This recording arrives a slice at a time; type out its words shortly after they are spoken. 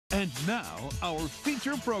And now, our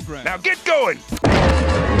feature program. Now get going!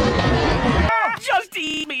 Just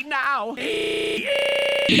eat me now! I'm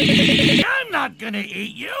not gonna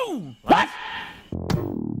eat you! What?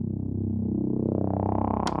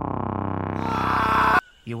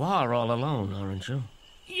 You are all alone, aren't you?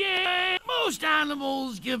 Yeah, most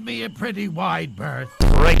animals give me a pretty wide berth.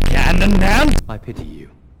 K1ng? I pity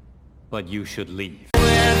you, but you should leave.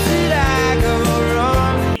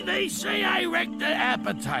 They say I wrecked the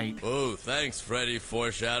appetite. Oh, thanks, Freddy.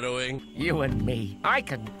 Foreshadowing. You and me, I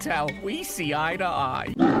can tell we see eye to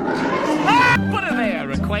eye. Put her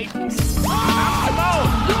there, acquaintance.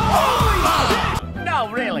 No,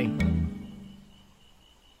 really.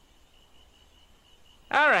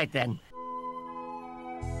 All right, then.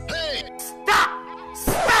 Hey! Stop!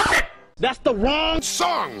 Stop it! That's the wrong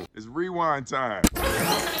song! It's rewind time.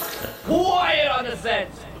 Quiet on the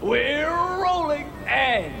set. We're rolling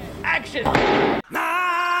and action. Okay,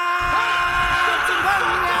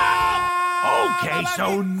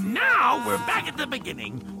 so now we're back at the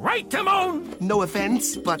beginning. Right, Timon? No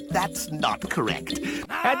offense, but that's not correct.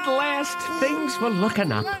 At last, things were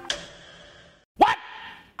looking up. What?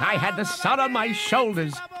 I had the sun on my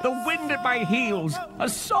shoulders, the wind at my heels, a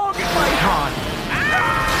song in my heart.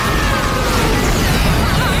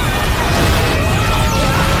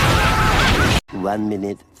 1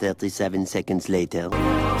 minute, 37 seconds later.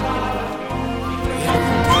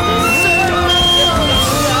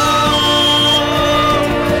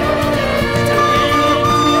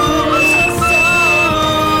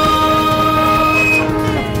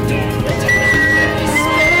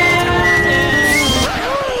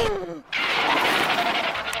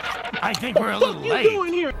 I think we're a little late. What are you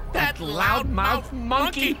doing here? That loudmouth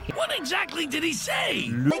monkey. What exactly did he say?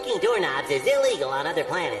 Licking doorknobs is illegal on other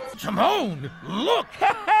planets. Timon, look!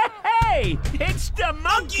 Hey, it's the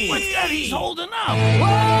monkey. What's that he's holding up?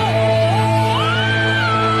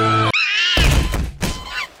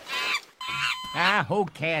 Ah, who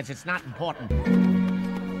cares? It's not important.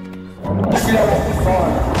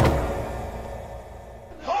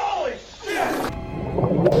 Holy shit!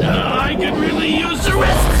 I could really use the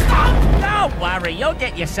rest stop! Don't worry, you'll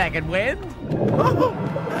get your second wind.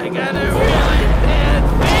 I got a really bad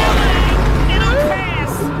feeling! It'll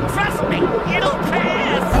pass. Trust me, it'll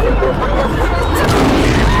pass.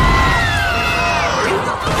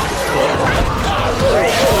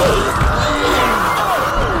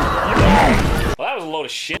 Well, that was a load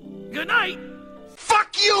of shit. Good night!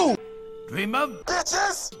 Fuck you! Dream of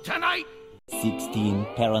Bitches! tonight! 16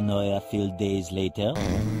 paranoia-filled days later.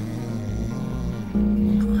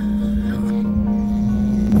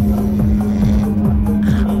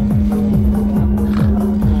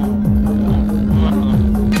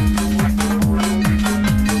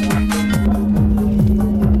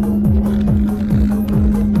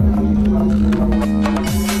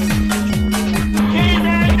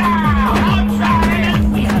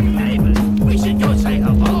 We have neighbors. We should go say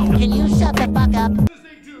hello. Can you shut the fuck up?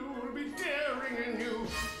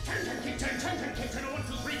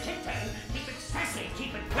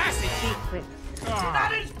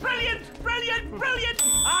 That is brilliant! Brilliant! Brilliant!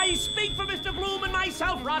 I speak for Mr. Bloom and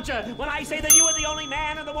myself, Roger, when I say that you are the only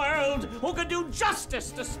man in the world who can do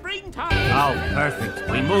justice to springtime. Oh, perfect.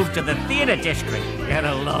 We moved to the theater district. Get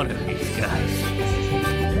a load of these guys.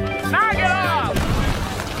 Knock it off!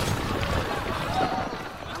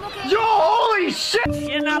 Yo, holy shit!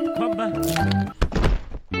 Chin up, Pumbaa.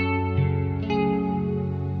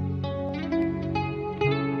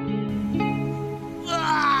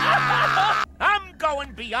 I'm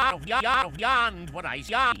going beyond what I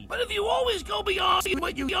see. But if you always go beyond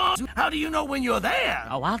what you are, how do you know when you're there?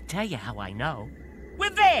 Oh, I'll tell you how I know.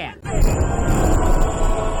 We're there!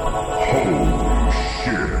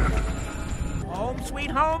 Home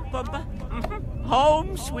sweet home, Pumbaa.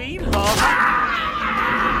 Home sweet home.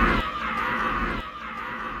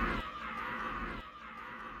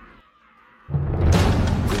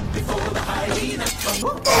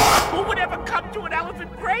 Who would ever come to an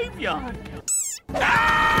elephant graveyard? Hyenas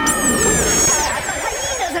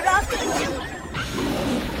are after you.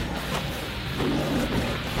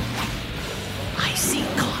 I see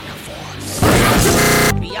carnivores.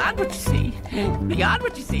 Beyond what you see. Beyond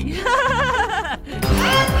what you see.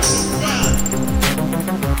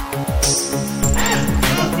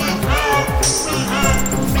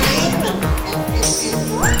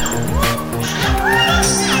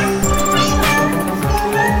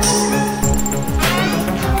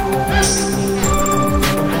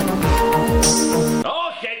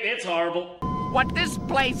 Okay, it's horrible. What this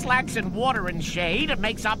place lacks in water and shade, it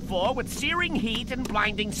makes up for with searing heat and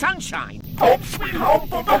blinding sunshine. Home sweet home,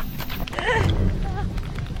 Pumbaa.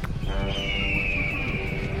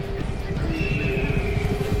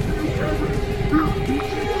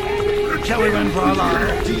 shall we run for our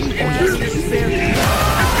lives?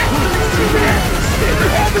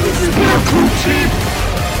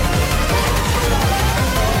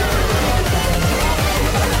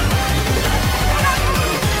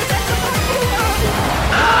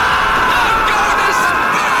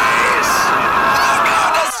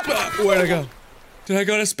 Where'd I go? Did I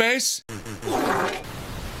go to space?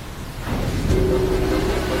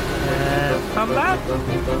 Pumbaa?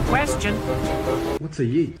 Question. What's a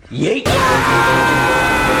yeet? Yeet!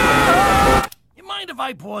 You mind if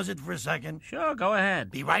I pause it for a second? Sure, go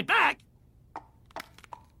ahead. Be right back.